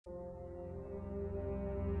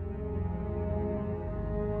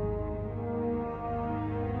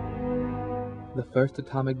The first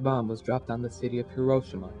atomic bomb was dropped on the city of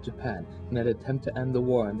Hiroshima, Japan, in an attempt to end the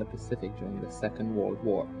war in the Pacific during the Second World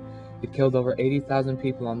War. It killed over 80,000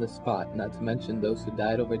 people on the spot, not to mention those who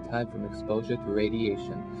died over time from exposure to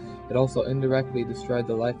radiation. It also indirectly destroyed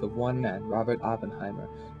the life of one man, Robert Oppenheimer,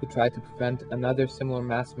 who tried to prevent another similar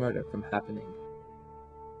mass murder from happening.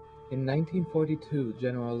 In 1942,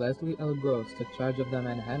 General Leslie L. Groves took charge of the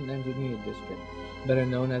Manhattan Engineering District, better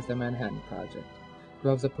known as the Manhattan Project.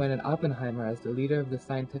 Groves appointed Oppenheimer as the leader of the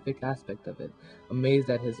scientific aspect of it, amazed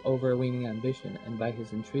at his overweening ambition and by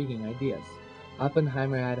his intriguing ideas.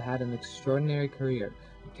 Oppenheimer had had an extraordinary career,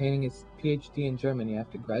 obtaining his PhD in Germany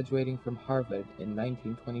after graduating from Harvard in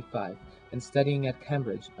 1925 and studying at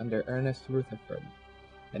Cambridge under Ernest Rutherford.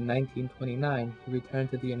 In 1929, he returned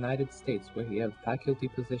to the United States, where he held faculty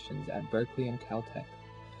positions at Berkeley and Caltech.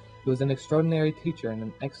 He was an extraordinary teacher and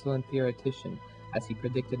an excellent theoretician, as he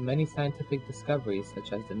predicted many scientific discoveries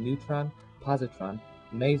such as the neutron, positron,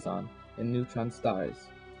 meson, and neutron stars.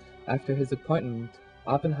 After his appointment,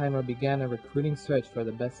 Oppenheimer began a recruiting search for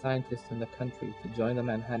the best scientists in the country to join the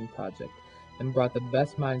Manhattan Project, and brought the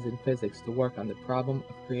best minds in physics to work on the problem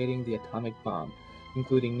of creating the atomic bomb,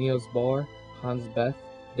 including Niels Bohr, Hans Bethe,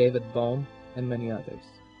 David Bohm, and many others.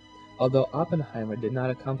 Although Oppenheimer did not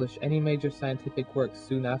accomplish any major scientific work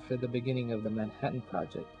soon after the beginning of the Manhattan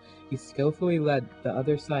Project, he skillfully led the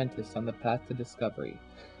other scientists on the path to discovery.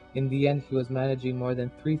 In the end, he was managing more than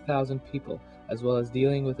 3,000 people, as well as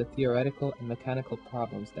dealing with the theoretical and mechanical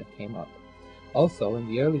problems that came up. Also, in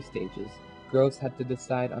the early stages, Groves had to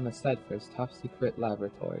decide on a site for his top-secret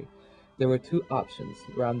laboratory. There were two options,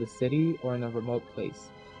 around the city or in a remote place.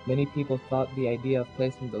 Many people thought the idea of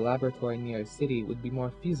placing the laboratory near a city would be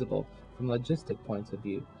more feasible from logistic points of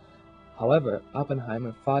view. However,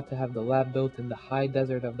 Oppenheimer fought to have the lab built in the high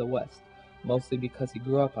desert of the West, mostly because he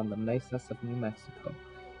grew up on the mesas of New Mexico.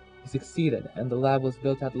 He succeeded, and the lab was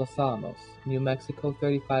built at Los Alamos, New Mexico,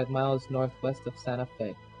 35 miles northwest of Santa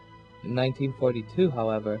Fe. In 1942,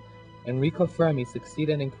 however, Enrico Fermi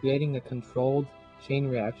succeeded in creating a controlled chain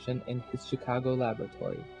reaction in his Chicago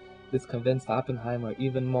laboratory. This convinced Oppenheimer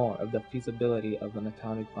even more of the feasibility of an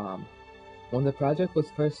atomic bomb. When the project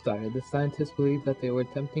was first started, the scientists believed that they were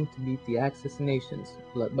attempting to beat the Axis nations,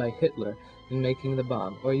 led by Hitler, in making the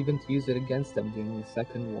bomb, or even to use it against them during the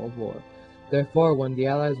Second World War. Therefore, when the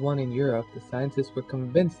Allies won in Europe, the scientists were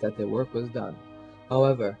convinced that their work was done.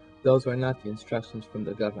 However, those were not the instructions from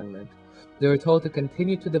the government. They were told to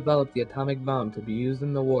continue to develop the atomic bomb to be used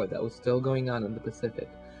in the war that was still going on in the Pacific.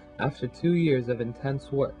 After 2 years of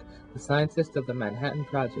intense work, the scientists of the Manhattan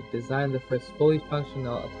Project designed the first fully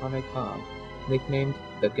functional atomic bomb, nicknamed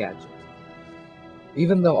the Gadget.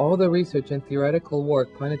 Even though all the research and theoretical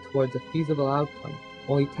work pointed towards a feasible outcome,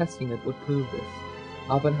 only testing it would prove this.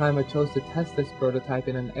 Oppenheimer chose to test this prototype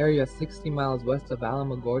in an area 60 miles west of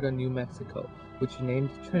Alamogordo, New Mexico, which he named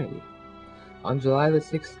Trinity. On July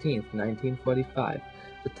 16, 1945,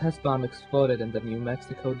 the test bomb exploded in the New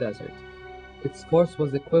Mexico desert. Its force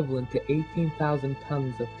was equivalent to 18,000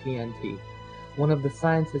 tons of TNT. One of the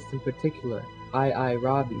scientists in particular, I.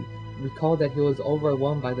 Rabi, recalled that he was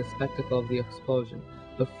overwhelmed by the spectacle of the explosion,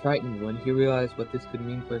 but frightened when he realized what this could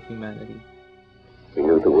mean for humanity. We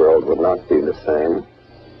knew the world would not be the same.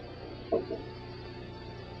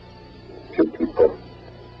 Few people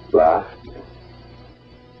laughed.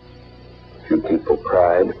 Few people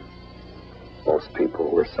cried. Most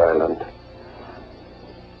people were silent.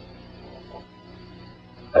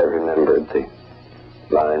 I remembered the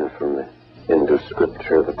line from the Hindu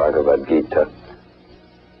scripture, the Bhagavad Gita.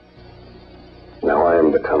 Now I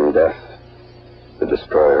am become death, the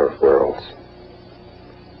destroyer of worlds.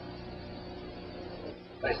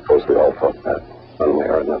 I suppose we all thought that, one way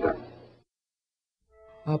or another.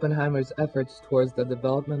 Oppenheimer's efforts towards the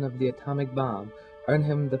development of the atomic bomb earned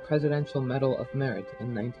him the Presidential Medal of Merit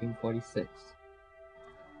in 1946.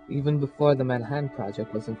 Even before the Manhattan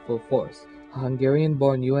Project was in full force, a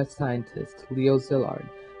Hungarian-born U.S. scientist, Leo Szilard,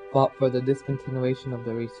 fought for the discontinuation of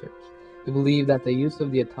the research. He believed that the use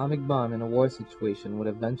of the atomic bomb in a war situation would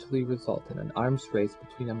eventually result in an arms race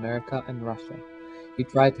between America and Russia. He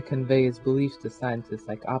tried to convey his beliefs to scientists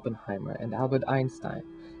like Oppenheimer and Albert Einstein,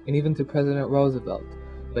 and even to President Roosevelt,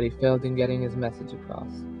 but he failed in getting his message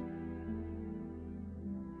across.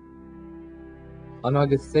 On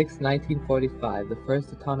August 6, 1945, the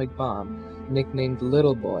first atomic bomb, nicknamed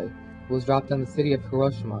Little Boy, was dropped on the city of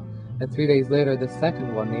Hiroshima, and 3 days later the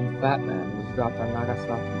second one, named Fat Man, was dropped on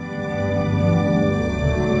Nagasaki.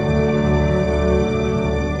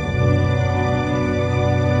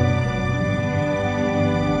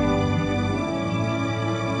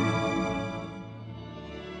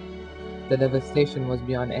 The devastation was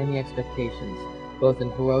beyond any expectations, both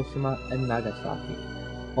in Hiroshima and Nagasaki.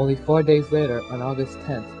 Only 4 days later, on August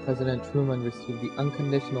 10th, President Truman received the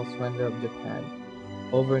unconditional surrender of Japan.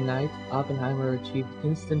 Overnight, Oppenheimer achieved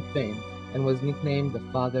instant fame and was nicknamed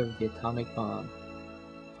the father of the atomic bomb.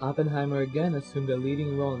 Oppenheimer again assumed a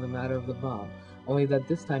leading role in the matter of the bomb, only that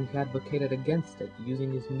this time he advocated against it,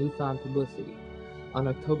 using his newfound publicity. On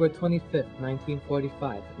October 25,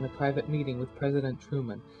 1945, in a private meeting with President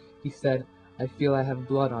Truman, he said, "I feel I have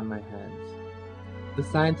blood on my hands." The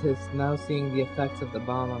scientists, now seeing the effects of the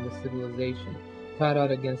bomb on the civilization, cried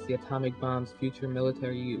out against the atomic bomb's future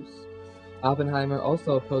military use. Oppenheimer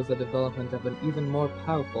also opposed the development of an even more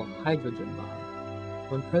powerful hydrogen bomb.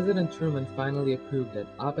 When President Truman finally approved it,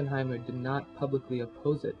 Oppenheimer did not publicly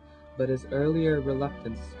oppose it, but his earlier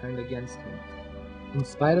reluctance turned against him. In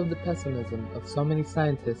spite of the pessimism of so many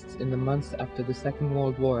scientists in the months after the Second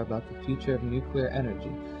World War about the future of nuclear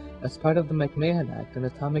energy, as part of the McMahon Act, an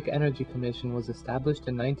Atomic Energy Commission was established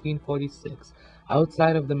in 1946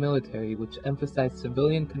 outside of the military, which emphasized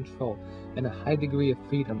civilian control and a high degree of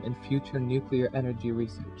freedom in future nuclear energy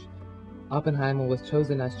research. Oppenheimer was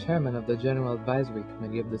chosen as chairman of the General Advisory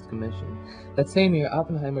Committee of this commission. That same year,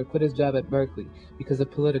 Oppenheimer quit his job at Berkeley because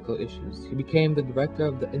of political issues. He became the director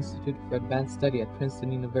of the Institute for Advanced Study at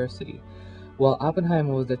Princeton University. While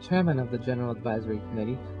Oppenheimer was the chairman of the General Advisory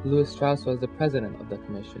Committee, Lewis Strauss was the president of the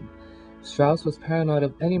commission. Strauss was paranoid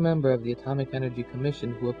of any member of the Atomic Energy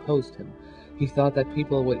Commission who opposed him. He thought that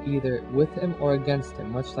people would either with him or against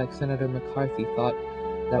him, much like Senator McCarthy thought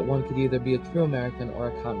that one could either be a true American or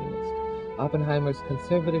a communist. Oppenheimer's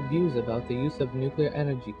conservative views about the use of nuclear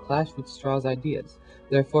energy clashed with Strauss' ideas.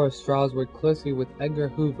 Therefore, Strauss worked closely with Edgar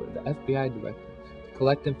Hoover, the FBI director, to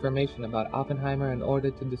collect information about Oppenheimer in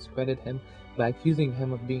order to discredit him by accusing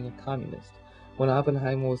him of being a communist. When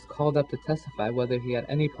Oppenheimer was called up to testify whether he had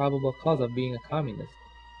any probable cause of being a communist,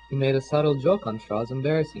 he made a subtle joke on Strauss,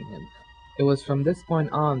 embarrassing him. It was from this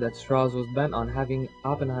point on that Strauss was bent on having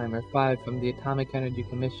Oppenheimer fired from the Atomic Energy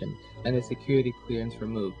Commission and his security clearance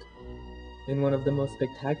removed. In one of the most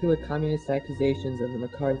spectacular communist accusations of the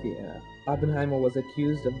McCarthy era, Oppenheimer was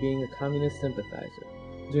accused of being a communist sympathizer.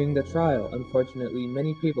 During the trial, unfortunately,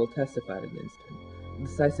 many people testified against him. The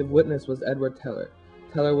decisive witness was Edward Teller.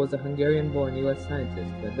 Teller was a Hungarian-born U.S.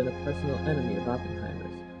 scientist who had been a personal enemy of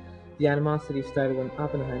Oppenheimer's. The animosity started when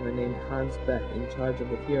Oppenheimer named Hans Beck in charge of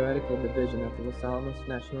the theoretical division at the Los Alamos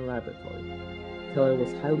National Laboratory. Teller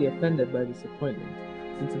was highly offended by this appointment,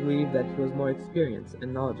 since he believed that he was more experienced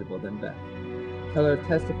and knowledgeable than Beck. Teller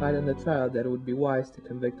testified in the trial that it would be wise to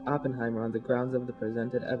convict Oppenheimer on the grounds of the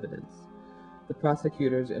presented evidence. The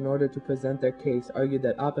prosecutors, in order to present their case, argued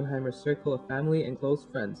that Oppenheimer's circle of family and close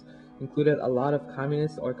friends included a lot of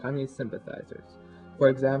communist or communist sympathizers. For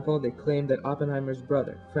example, they claimed that Oppenheimer's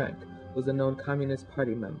brother, Frank, was a known Communist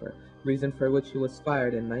Party member, reason for which he was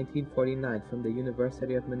fired in 1949 from the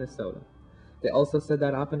University of Minnesota. They also said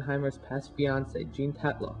that Oppenheimer's past fiancée, Jean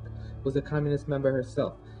Tatlock, was a communist member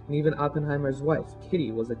herself, and even Oppenheimer's wife,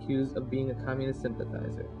 Kitty, was accused of being a communist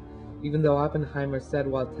sympathizer. Even though Oppenheimer said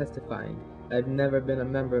while testifying, "I've never been a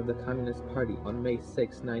member of the Communist Party," on May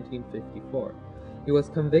 6, 1954, he was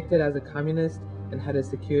convicted as a communist and had his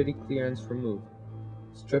security clearance removed.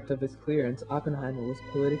 Stripped of his clearance, Oppenheimer was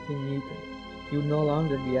politically muted. He would no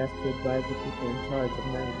longer be asked to advise the people in charge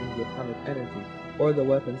of managing the atomic energy or the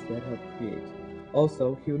weapons they had helped create.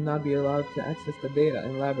 Also, he would not be allowed to access the data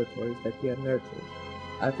in laboratories that he had nurtured.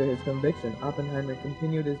 After his conviction, Oppenheimer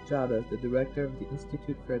continued his job as the director of the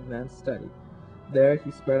Institute for Advanced Study. There,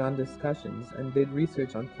 he spurred on discussions and did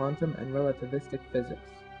research on quantum and relativistic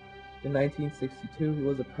physics. In 1962, he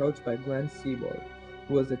was approached by Glenn Seaborg,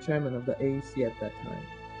 who was the chairman of the AEC at that time.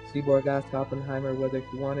 Seaborg asked Oppenheimer whether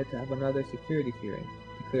he wanted to have another security hearing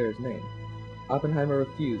to clear his name. Oppenheimer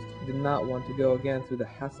refused. He did not want to go again through the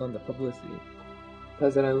hassle and the publicity.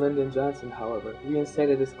 President Lyndon Johnson, however,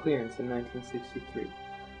 reinstated his clearance in 1963.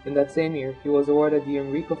 In that same year, he was awarded the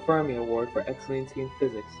Enrico Fermi Award for Excellency in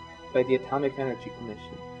Physics by the Atomic Energy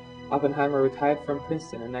Commission. Oppenheimer retired from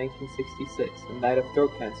Princeton in 1966 and died of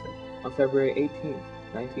throat cancer on February 18,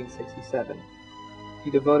 1967. He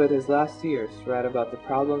devoted his last years to write about the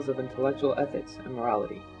problems of intellectual ethics and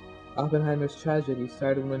morality. Oppenheimer's tragedy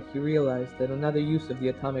started when he realized that another use of the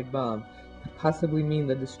atomic bomb could possibly mean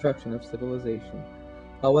the destruction of civilization.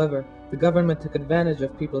 However, the government took advantage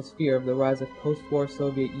of people's fear of the rise of post-war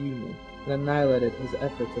Soviet Union and annihilated his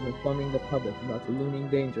efforts of informing the public about the looming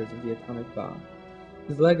dangers of the atomic bomb.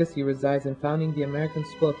 His legacy resides in founding the American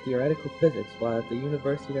School of Theoretical Physics while at the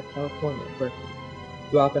University of California, Berkeley.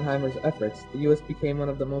 Through Oppenheimer's efforts, the U.S. became one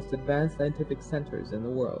of the most advanced scientific centers in the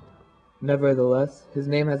world. Nevertheless, his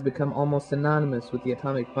name has become almost synonymous with the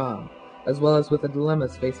atomic bomb, as well as with the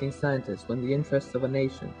dilemmas facing scientists when the interests of a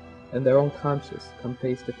nation and their own conscience come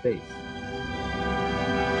face to face.